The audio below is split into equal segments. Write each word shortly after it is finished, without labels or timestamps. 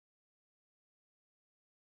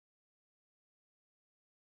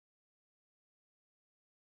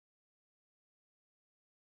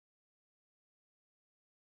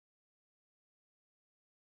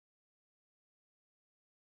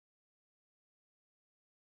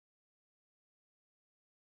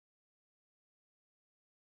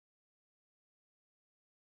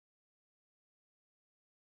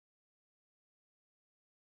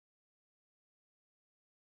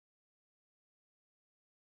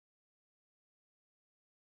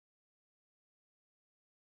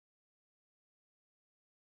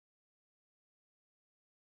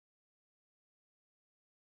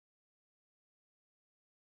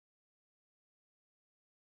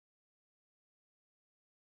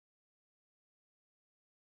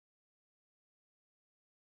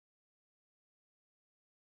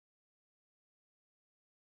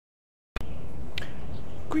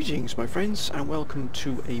Greetings my friends, and welcome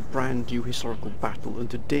to a brand new historical battle, and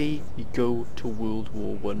today we go to World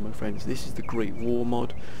War One, my friends. This is the Great War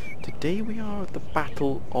mod. Today we are at the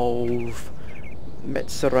Battle of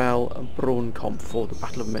Metzeral and Braunkopf, or the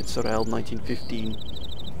Battle of Metzeral 1915.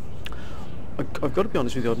 I've got to be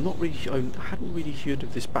honest with you, I hadn't really heard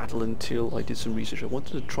of this battle until I did some research. I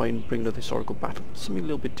wanted to try and bring another historical battle, something a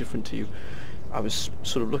little bit different to you. I was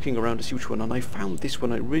sort of looking around to see which one, and I found this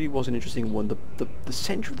one. It really was an interesting one. The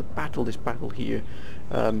centre of the battle, this battle here,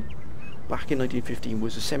 back in 1915,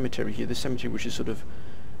 was a cemetery here. The cemetery, which is sort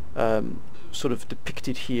of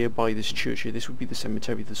depicted here by this church here. This would be the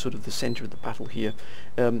cemetery, the sort of the centre of the battle here.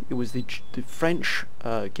 It was the French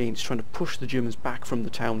against trying to push the Germans back from the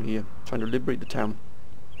town here, trying to liberate the town.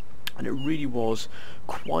 And it really was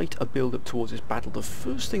quite a build-up towards this battle. The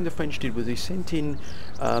first thing the French did was they sent in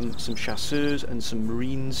some chasseurs and some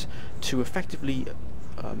marines to effectively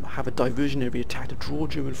have a diversionary attack to draw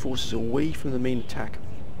German forces away from the main attack.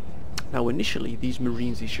 Now initially these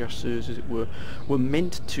marines, these chasseurs as it were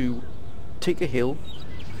meant to take a hill,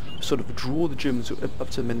 sort of draw the Germans up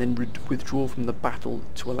to them, and then withdraw from the battle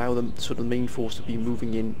to allow them sort of the main force to be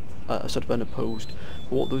moving in sort of unopposed.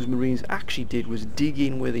 But what those marines actually did was dig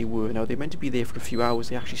in where they were. Now they meant to be there for a few hours.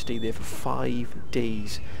 They actually stayed there for 5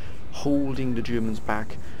 days, holding the Germans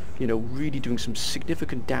back, you know, really doing some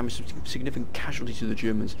significant damage, some significant casualties to the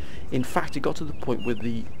Germans. In fact, it got to the point where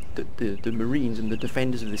the marines and the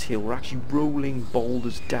defenders of this hill were actually rolling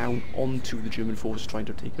boulders down onto the German forces, trying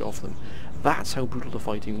to take it off them. That's how brutal the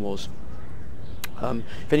fighting was.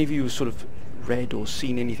 If any of you have sort of read or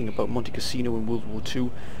seen anything about Monte Cassino in World War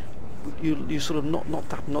II, you're sort of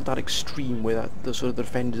not that extreme, where the sort of the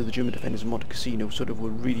defenders, the German defenders of Monte Cassino, sort of were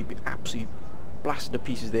really absolutely blasted to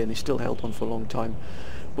pieces there, and they still held on for a long time.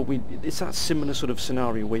 But it's that similar sort of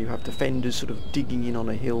scenario where you have defenders sort of digging in on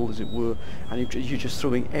a hill, as it were, and you're just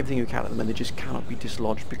throwing everything you can at them, and they just cannot be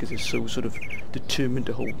dislodged because they're so sort of determined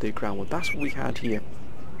to hold their ground. Well, that's what we had here.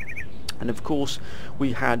 And of course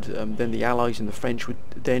we had then the Allies and the French would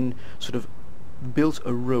then sort of built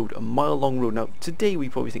a road, a mile-long road. Now today we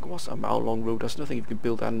probably think, what's a mile-long road? That's nothing if you can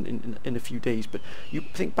build that in a few days. But you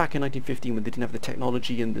think back in 1915, when they didn't have the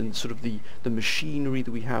technology and sort of the machinery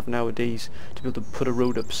that we have nowadays to be able to put a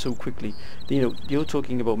road up so quickly. You know, you're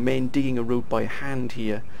talking about men digging a road by hand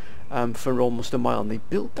here for almost a mile, and they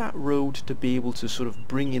built that road to be able to sort of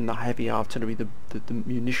bring in the heavy artillery, the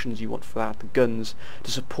munitions you want for that, the guns, to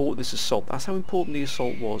support this assault. That's how important the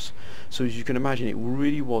assault was. So as you can imagine, it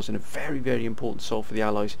really was a very, very important assault for the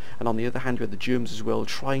Allies. And on the other hand, you had the Germans as well,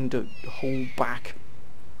 trying to hold back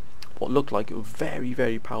what looked like a very,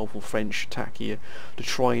 very powerful French attack here, to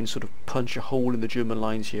try and sort of punch a hole in the German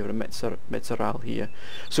lines here at Metzeral here.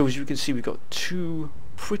 So as you can see, we've got two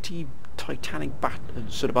pretty titanic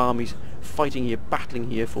sort of armies fighting here,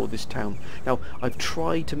 battling here for this town. Now I've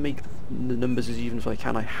tried to make the numbers as even as I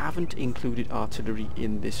can. I haven't included artillery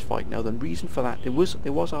in this fight. Now the reason for that, there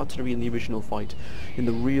was artillery in the original fight, in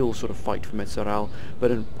the real sort of fight for Metzeral,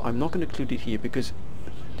 but I'm not going to include it here because,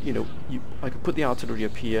 you know, I could put the artillery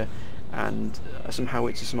up here and some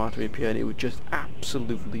howitzers, some artillery up here, and it would just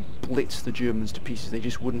absolutely blitz the Germans to pieces. They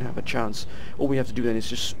just wouldn't have a chance. All we have to do then is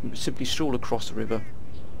just simply stroll across the river.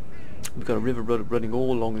 We've got a river running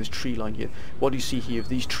all along this tree line here. What you see here,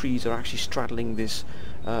 these trees are actually straddling this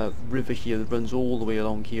river here that runs all the way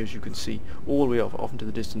along here, as you can see, all the way off into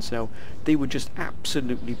the distance. Now, they would just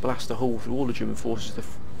absolutely blast a hole through all the German forces. The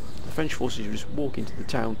French forces would just walk into the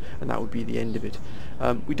town, and that would be the end of it.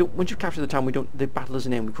 Once you capture the town, the battle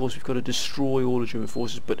doesn't end. Of course, we've got to destroy all the German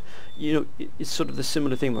forces, but you know, it's sort of the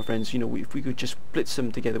similar thing, my friends. You know, if we could just blitz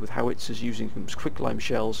them together with howitzers using some quicklime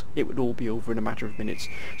shells, it would all be over in a matter of minutes.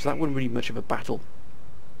 So that wasn't really much of a battle.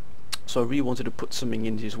 So I really wanted to put something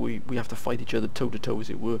in here, so we have to fight each other toe to toe, as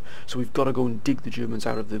it were. So we've got to go and dig the Germans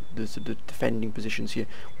out of the defending positions here.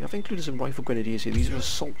 We have included some rifle grenadiers here. These are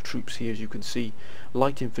assault troops here, as you can see.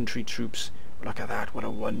 Light infantry troops. Look at that, what a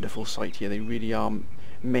wonderful sight here. They really are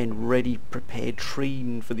men ready, prepared,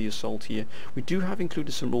 trained for the assault here. We do have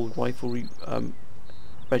included some old riflery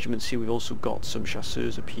regiments here. We've also got some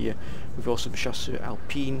chasseurs up here. We've also some chasseurs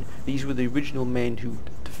alpine. These were the original men who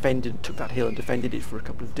took that hill and defended it for a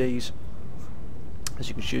couple of days. As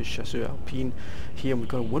you can see, chasseurs alpine here, and we've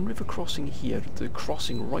got a one river crossing here. The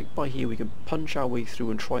crossing right by here, we can punch our way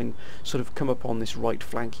through and try and sort of come up on this right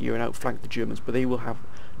flank here and outflank the Germans, but they will have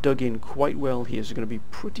dug in quite well here. So it's going to be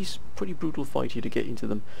pretty brutal fight here to get into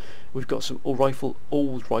them. We've got some old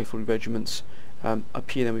riflery regiments up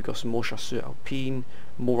here. Then we've got some more chasseurs alpine,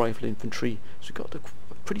 more rifle infantry. So we've got a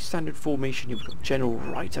pretty standard formation here. We've got general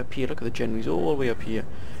right up here. Look at the general, he's all the way up here.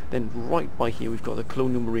 Then right by here we've got the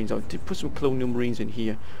Colonial Marines. I did put some Colonial Marines in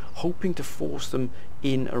here, hoping to force them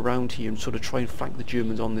in around here and sort of try and flank the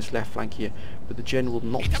Germans on this left flank here. But the General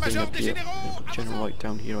not staying up here. Put the General right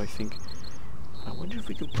down here, I think. I wonder if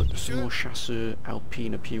we could put some more Chasseurs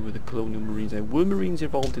Alpine up here with the Colonial Marines. There were Marines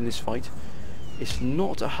involved in this fight. It's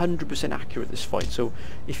not 100% accurate, this fight, so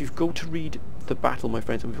if you go to read the battle, my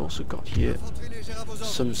friends, and we've also got here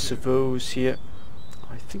some Savos here.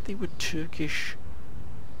 I think they were Turkish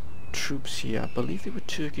troops here. I believe they were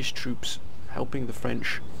Turkish troops helping the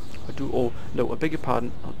French. No, I beg your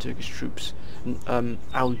pardon, not Turkish troops.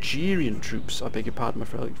 Algerian troops, I beg your pardon, my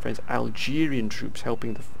friends. Algerian troops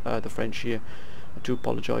helping the French here. I do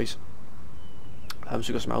apologise. So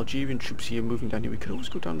we've got some Algerian troops here moving down here. We could always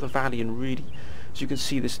go down the valley and really, as you can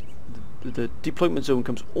see, this the deployment zone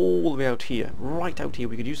comes all the way out here, right out here.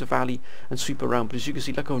 We could use the valley and sweep around, but as you can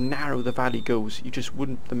see, look how narrow the valley goes. You just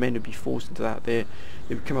wouldn't, the men would be forced into that there.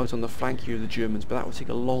 They would come out on the flank here of the Germans, but that would take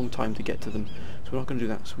a long time to get to them. So we're not going to do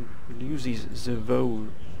that. So we'll use these Zavos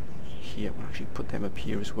here. We'll actually put them up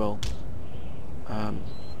here as well.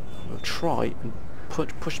 We'll try and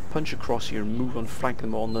punch across here and move on, flank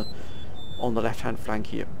them on the left-hand flank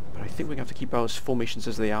here. But I think we're going to have to keep our formations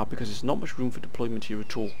as they are because there's not much room for deployment here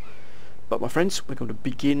at all. But my friends, we're going to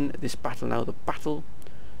begin this battle now, the Battle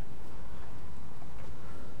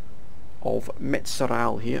of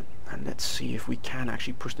Metzeral here. And let's see if we can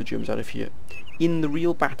actually push the Germans out of here. In the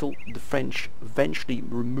real battle, the French eventually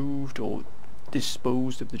removed or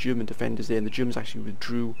disposed of the German defenders there, and the Germans actually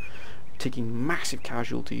withdrew, taking massive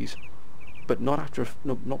casualties. But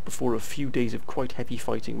not before a few days of quite heavy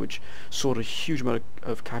fighting, which saw a huge amount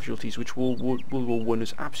of casualties, which World War I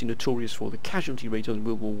is absolutely notorious for. The casualty rate on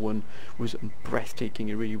World War I was breathtaking,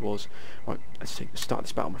 it really was. Right, let's start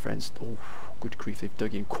this battle, my friends. Oh, good grief, they've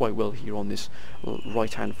dug in quite well here on this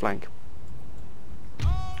right-hand flank.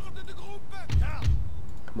 Come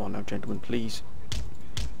on now, gentlemen, please.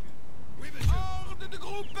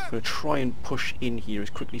 I'm going to try and push in here as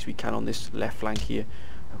quickly as we can on this left flank here.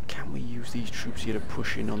 Now, can we use these troops here to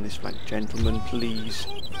push in on this flank, gentlemen, please?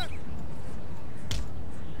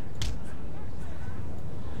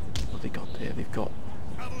 What they got there? They've got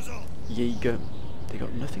Jaeger. They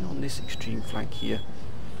got nothing on this extreme flank here,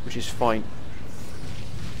 which is fine.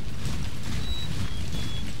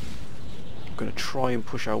 I'm going to try and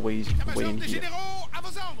push our way in here.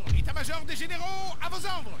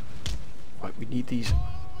 Right, we need these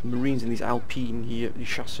Marines and these Alpine here, these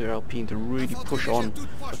Chasseurs Alpine, to really push on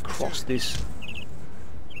across this,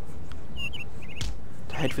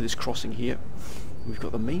 to head for this crossing here. We've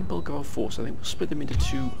got the main bulk of our force. I think we'll split them into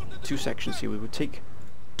two sections here. We would take,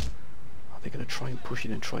 are they going to try and push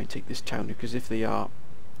in and try and take this town? Because if they are,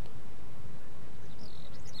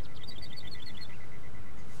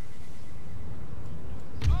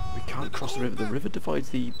 we can't cross the river. The river divides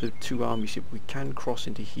the two armies here. We can cross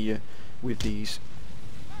into here with these.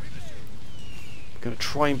 We're going to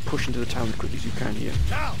try and push into the town as quickly as you can here.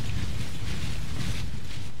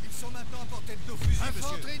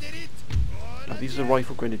 Now these are the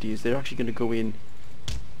rifle grenadiers. They're actually going to go in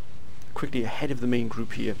quickly ahead of the main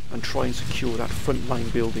group here and try and secure that front line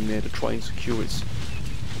building there, to try and secure its...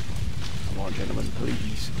 Come on, gentlemen,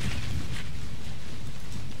 please.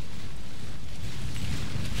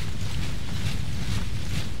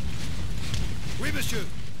 Oui, monsieur.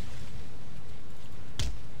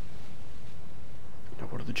 Now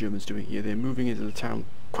what are the Germans doing here? They're moving into the town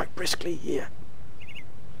quite briskly here.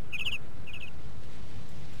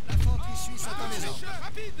 L'infanterie suisse attend les ordres.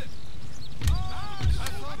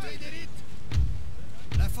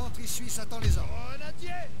 L'infanterie suisse attend les ordres.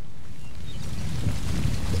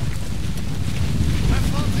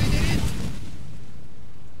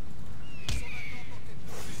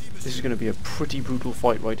 This is going to be a pretty brutal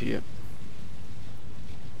fight right here.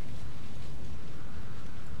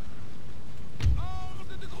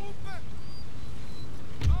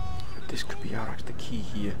 This could be the key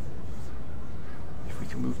here. If we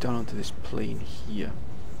can move down onto this plain here.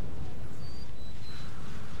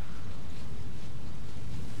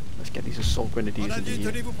 Let's get these assault grenadiers into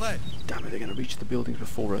here. Damn it, they're going to reach the buildings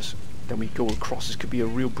before us. Then we go across. This could be a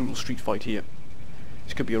real brutal street fight here.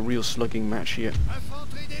 This could be a real slugging match here.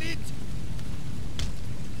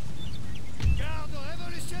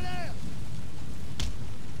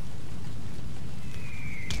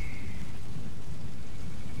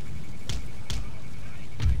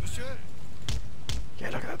 Yeah,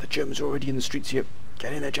 look at that. The Germans are already in the streets here.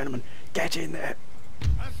 Get in there, gentlemen. Get in there.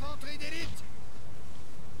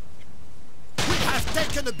 We have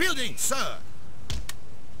taken the building, sir.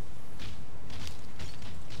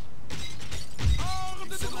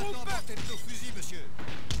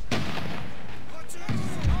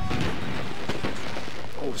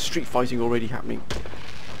 Oh, street fighting already happening.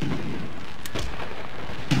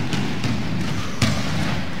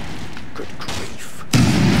 Good grief.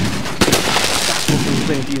 That's what those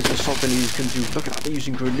grenadiers and assault grenadiers can do. Look at that, they're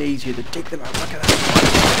using grenades here to take them out. Look at that.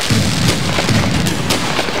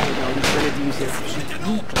 Oh no, these grenadiers, they're absolutely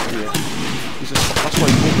brutal here. That's why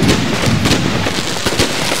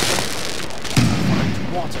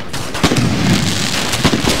what a fight.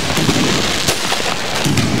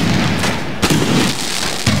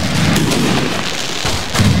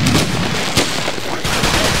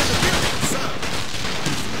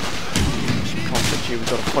 We've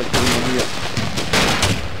got a fight going on here.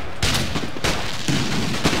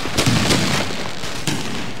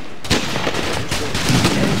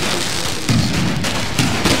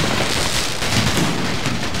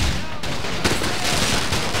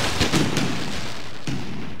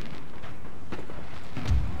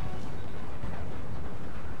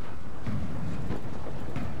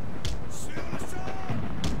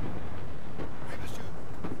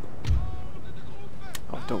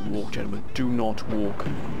 Oh, don't walk, gentlemen. Do not walk.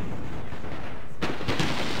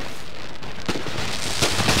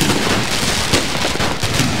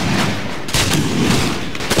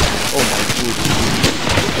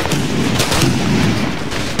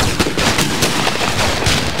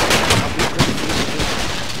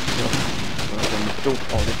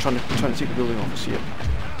 Oh, they're trying to take the building off us here.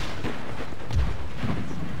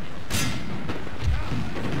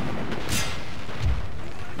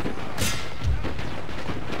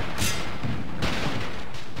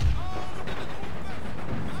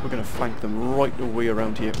 We're going to flank them right the way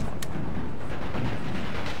around here.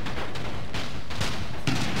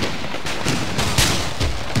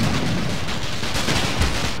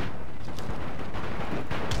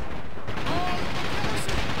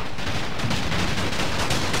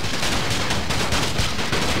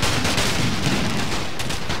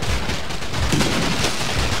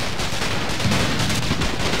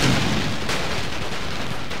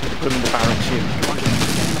 Put them in the barracks here. Come on, get in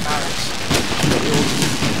the barracks.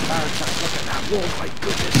 Look at that wall, my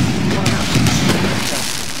goodness. What an absolute spectre.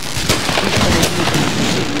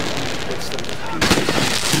 Bits them to pieces.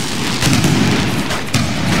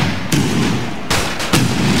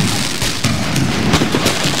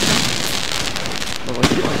 Well, I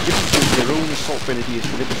give them their own assault grenadiers,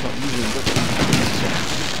 but they're just not using them.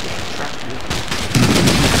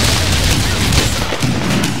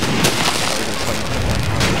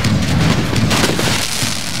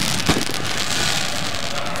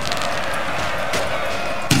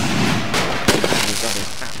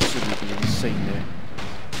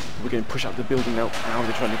 We're going to push up the building now. Now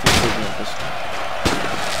they're trying to take the building off us.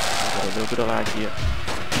 I've got a little bit of lag here.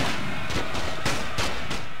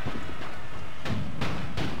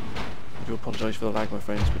 I do apologise for the lag, my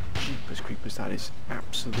friends, but jeepers creepers, that is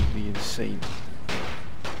absolutely insane.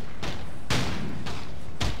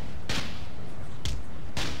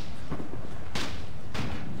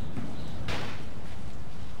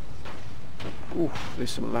 Ooh,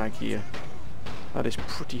 there's some lag here. That is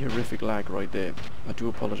pretty horrific lag right there. I do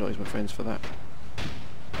apologise, my friends, for that.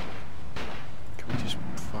 Can we just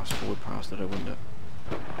fast forward past it, I wonder?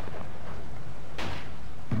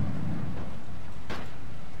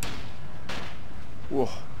 Whoa,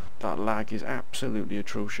 that lag is absolutely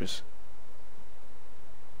atrocious.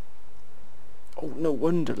 Oh, no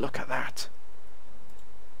wonder, look at that.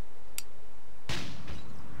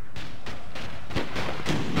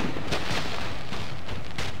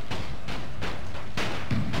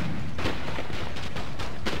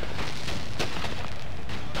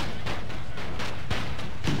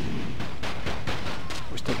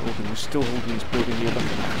 We're still holding this building here. Look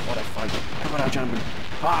at that. What a fight. Come on out, gentlemen.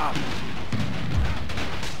 Ah!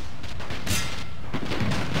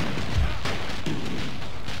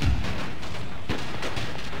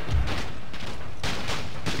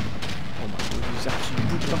 Oh my god, this is absolutely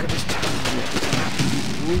brutal. Look at this town here. It's an absolute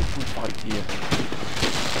brutal fight here.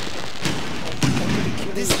 Oh my god, they're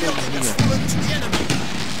killing This building has fallen to the enemy.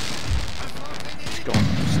 It's gone.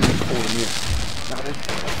 It's fallen here. Now they're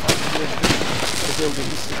fighting the building.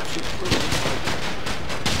 This is absolutely brutal.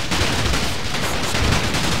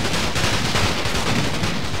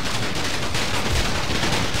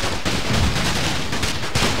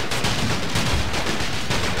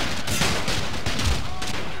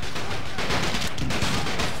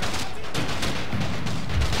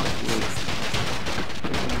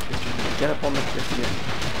 Get up on the cliff here.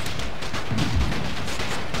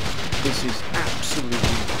 This is absolutely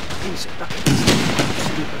insane. That is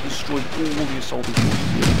absolutely destroyed all the assaulting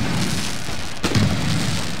forces here.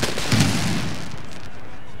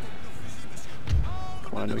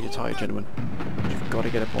 Come on, I know you're tired, gentlemen. got to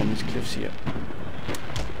get up on these cliffs here.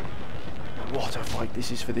 What a fight this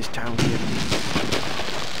is for this town here.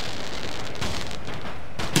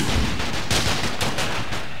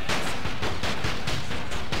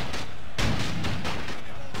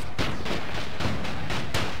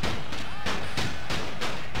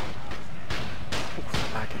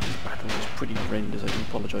 The lag in this battle is pretty horrendous. I do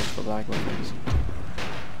apologise for the lag on things.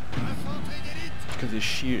 Because it's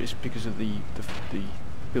sheer, it's because of the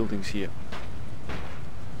buildings here.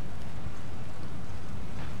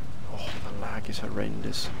 Oh, the lag is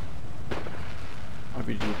horrendous. I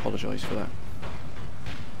really do apologise for that.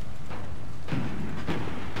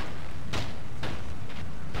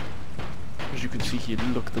 As you can see here,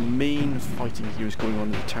 look, the main fighting here is going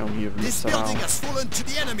on in the town here of Metzeral. This building has fallen to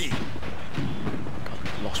the enemy. God,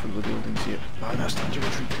 we've lost one of the buildings here. Oh, that's time to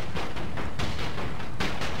retreat.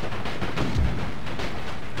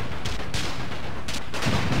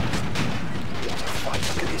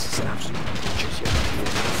 This is an absolute bitches here.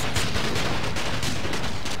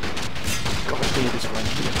 Gotta clear this flank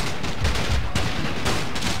here.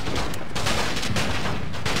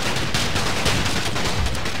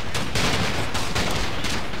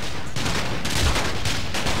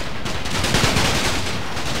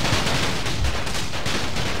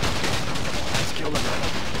 Let's kill them.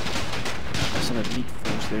 That's an elite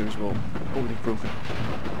force there as well. Oh, they've broken.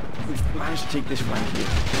 We've managed to take this flank here.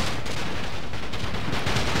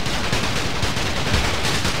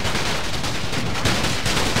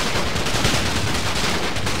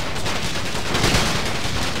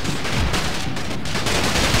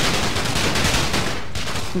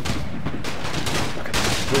 Look at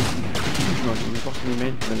this building here, huge margin, we've lost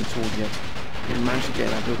momentum at all yet. We managed to get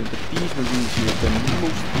that building, but these marines here have done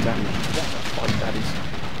most of the damage. What a fight that is.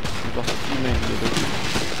 We've lost a few men here though.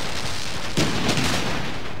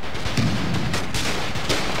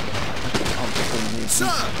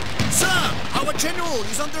 Sir! Our general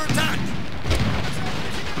is under attack!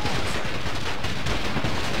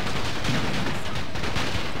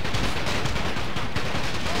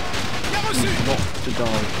 Not to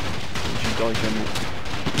die. Don't you die, General.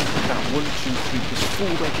 Now, 1, 2, 3, there's 4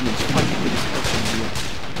 regiments fighting with this house in here.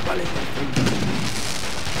 Well in there.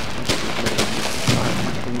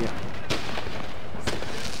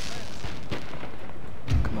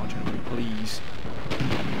 Come on, General, please.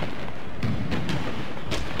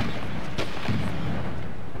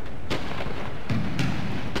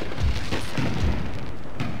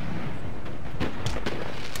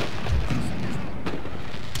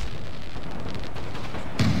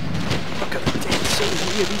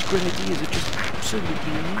 Here, these grenadiers are just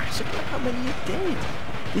absolutely massive. Look how many are dead.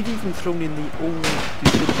 They've even thrown in the old guard,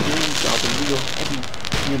 the real heavy,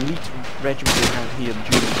 the elite regiment they have here, the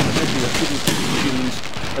Germans. Essentially, they're putting the Germans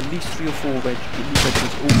at least 3 or 4 elite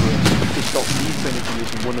regiments over us. They've got these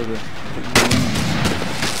grenadiers and one of the marines.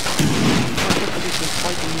 Look at this, they're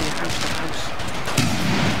fighting here house to house.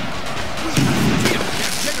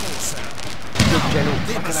 General, sir! Look, General,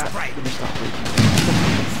 look at that. Let me start breaking. Look,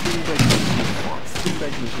 3 regiments here. 3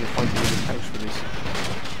 regiments here fighting in this house for this.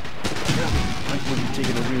 I would be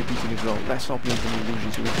taking a real beating as well. Let's not be under any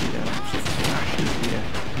illusions who would be there. Absolutely smashing here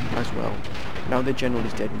as well. Now their general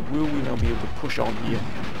is dead. Will we now be able to push on here?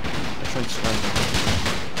 Let's try and surround them.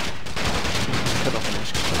 Cut off the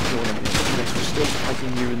next. We're still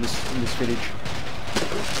fighting here in this village.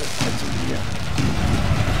 Let's see here.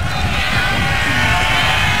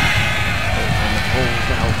 And the holes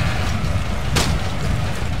out.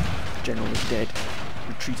 General is dead.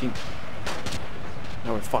 Retreating.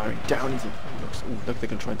 Now we're firing down into... Oh, look, they're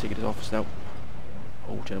going to try and take it as office now.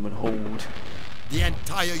 Hold, gentlemen, hold. The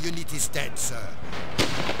entire unit is dead, sir.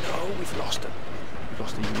 No, we've lost them. We've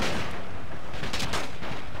lost the unit.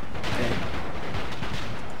 Dead.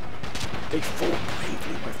 They fought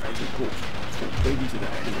bravely, my friends, of course. Fought bravely to the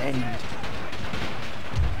very end.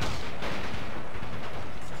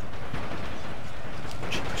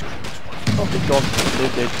 Oh, they're gone.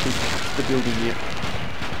 They're dead. They captured the building here.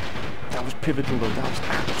 That was pivotal though, that was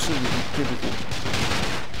absolutely pivotal.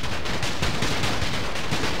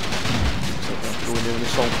 So we have to go in there and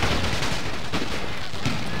assault.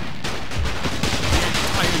 The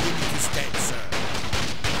entire unit is dead, sir.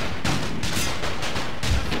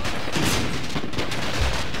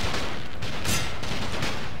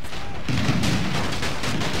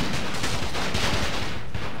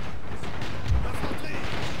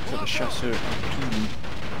 So the chasseur artillery.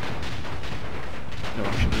 No, I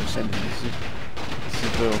should have sent it. This is a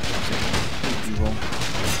bird. It's completely wrong.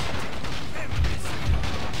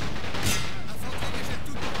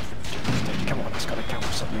 Come on, that's got to count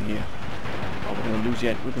for something here. Oh, we're going to lose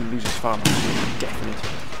yet. We're going to lose this farmhouse here. Definite.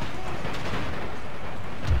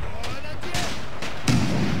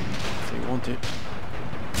 want it.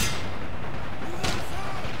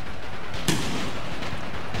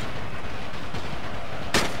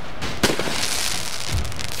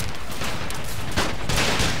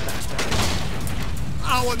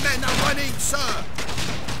 Our men are running, sir!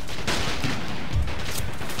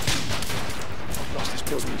 I've lost this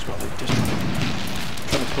building as well. They're just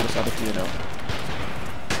trying to pull us out of here now.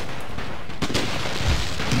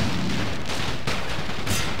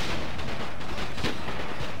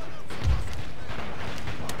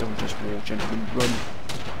 Don't just walk, gentlemen, run.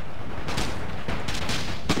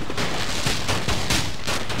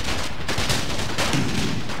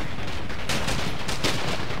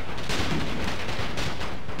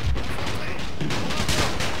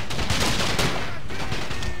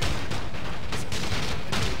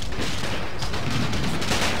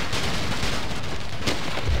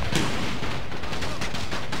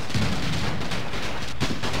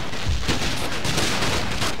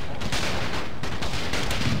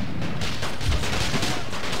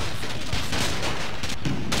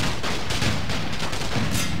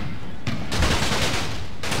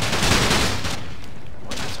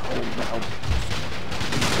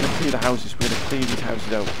 The houses, we're going to clear these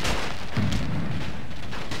houses out.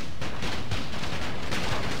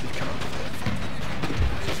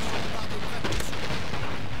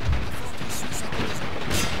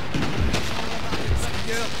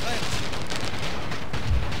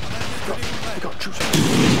 We got troops. The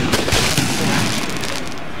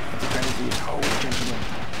grenadiers, hold, gentlemen.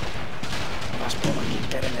 Last point,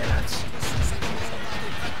 get in there, lads.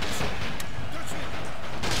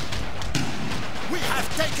 We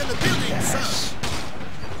have taken the building, Yes. sir!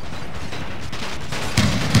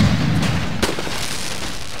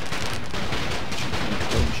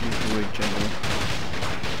 Don't you worry, gentlemen.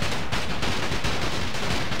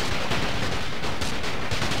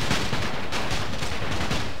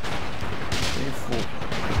 Therefore,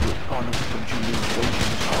 oh no, don't you lose, don't you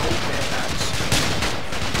lose. Oh, there, lads.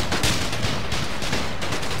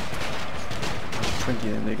 20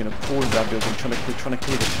 of them, they're going to pour into that building, they're trying to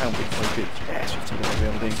clear the town bit by bit. Yes, we've taken that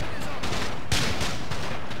building.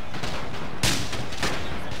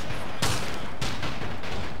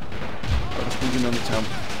 Right, let's move in on the town.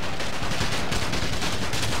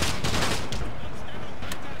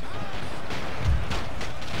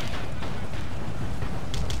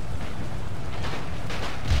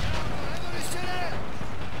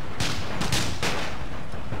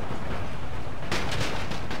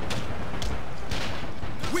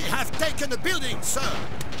 We have taken the building, sir!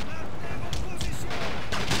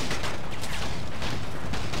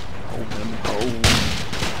 Hold them, hold.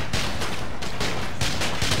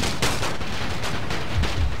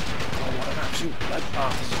 Oh, what an absolute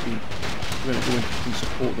bloodbath this has been. We're going to go in and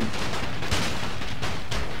support them.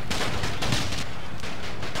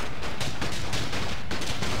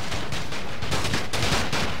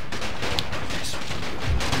 Yes.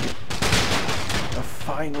 The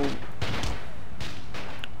final...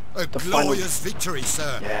 A glorious victory,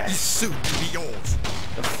 sir, Yes. is soon to be yours.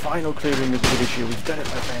 The final clearing of the village here. We've done it,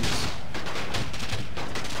 my friends.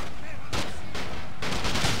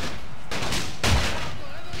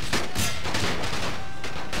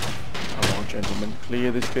 Come on, gentlemen.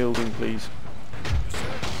 Clear this building, please.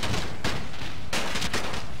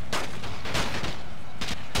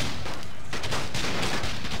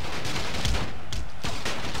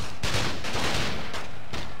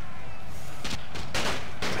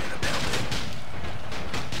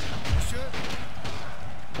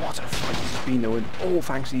 What a fight this has been, though, and all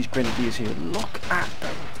thanks to these grenadiers here. Look at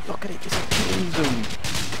them. Look at it. It's a killing zone.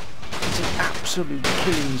 It's an absolute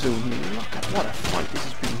killing zone here. Look at what a fight this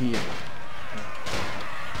has been here.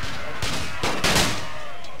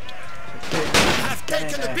 We have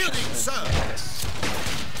taken the building, sir! Yes.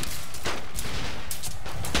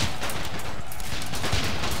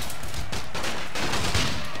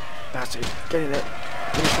 That's it. Get in there.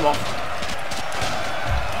 Finish them off.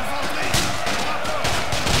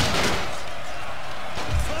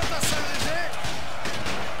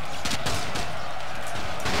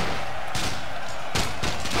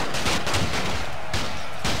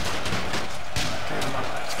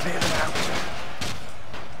 Clear them out.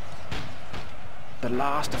 The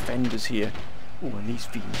last offenders here. Oh, and these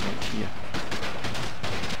fiends right here.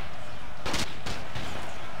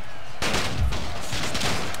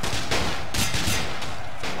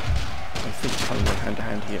 I think it's coming hand to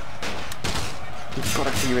hand here. We've got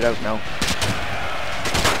to figure it out now.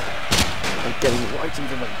 They're getting right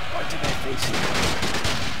into them, right in their faces.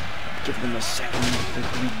 Giving them a second to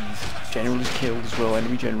breathe. General is killed as well,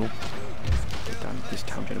 enemy general. Get down to this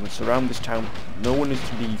town, gentlemen. Surround this town. No one is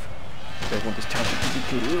to leave. I want this town to be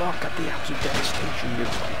killed. Look at the absolute devastation here.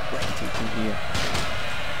 It's quite breathtaking here.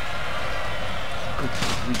 Good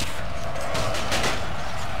grief.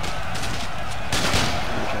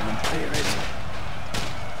 German, clear it.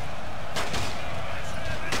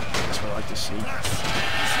 That's what I like to see.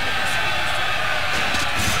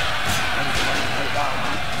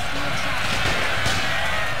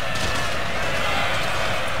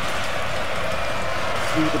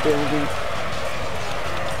 Through the building.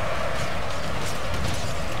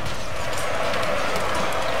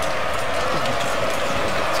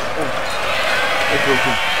 They're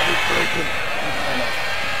broken. They're broken.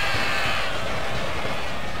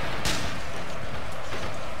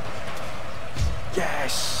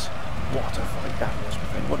 Yes! What a fight that was, my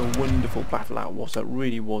friend. What a wonderful battle that was. That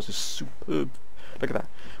really was a superb. Look at that.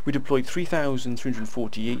 We deployed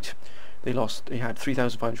 3,348. They had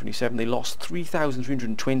 3,527. They lost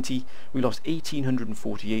 3,320. We lost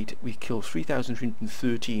 1,848. We killed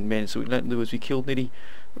 3,313 men. So in other words, we killed nearly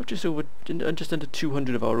just under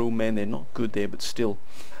 200 of our own men. They're not good there, but still.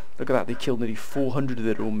 Look at that. They killed nearly 400 of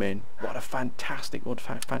their own men. What a fantastic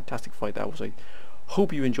fight that was. I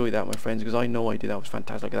hope you enjoyed that, my friends, because I know I did. That was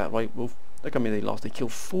fantastic. Look at that. Right. Well, look at me. They lost. They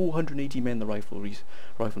killed 480 men. The rifleries.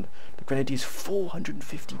 The grenadiers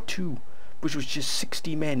 452. Which was just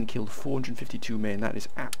 60 men killed 452 men. That is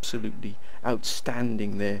absolutely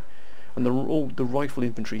outstanding there. And the rifle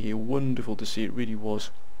infantry here, wonderful to see, it really was.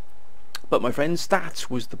 But my friends, that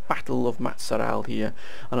was the Battle of Metzeral here,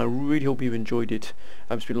 and I really hope you enjoyed it.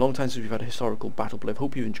 It's been a long time since we've had a historical battle, but I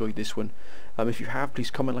hope you enjoyed this one. If you have, please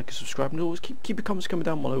comment, like, and subscribe, and always keep your comments coming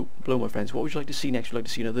down below, my friends. What would you like to see next? Would you like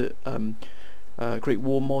to see another Great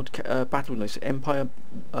War mod battle? Would you like to see Empire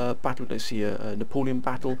battle? Would you like to see a Napoleon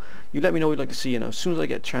battle? You let me know what you'd like to see, and as soon as I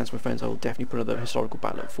get a chance, my friends, I will definitely put another historical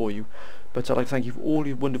battle up for you. But I'd like to thank you for all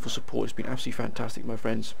your wonderful support. It's been absolutely fantastic, my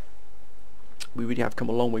friends. We really have come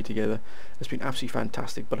a long way together. It's been absolutely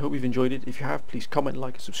fantastic, but I hope you've enjoyed it. If you have, please comment,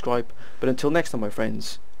 like and subscribe. But until next time, my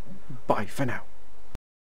friends, bye for now.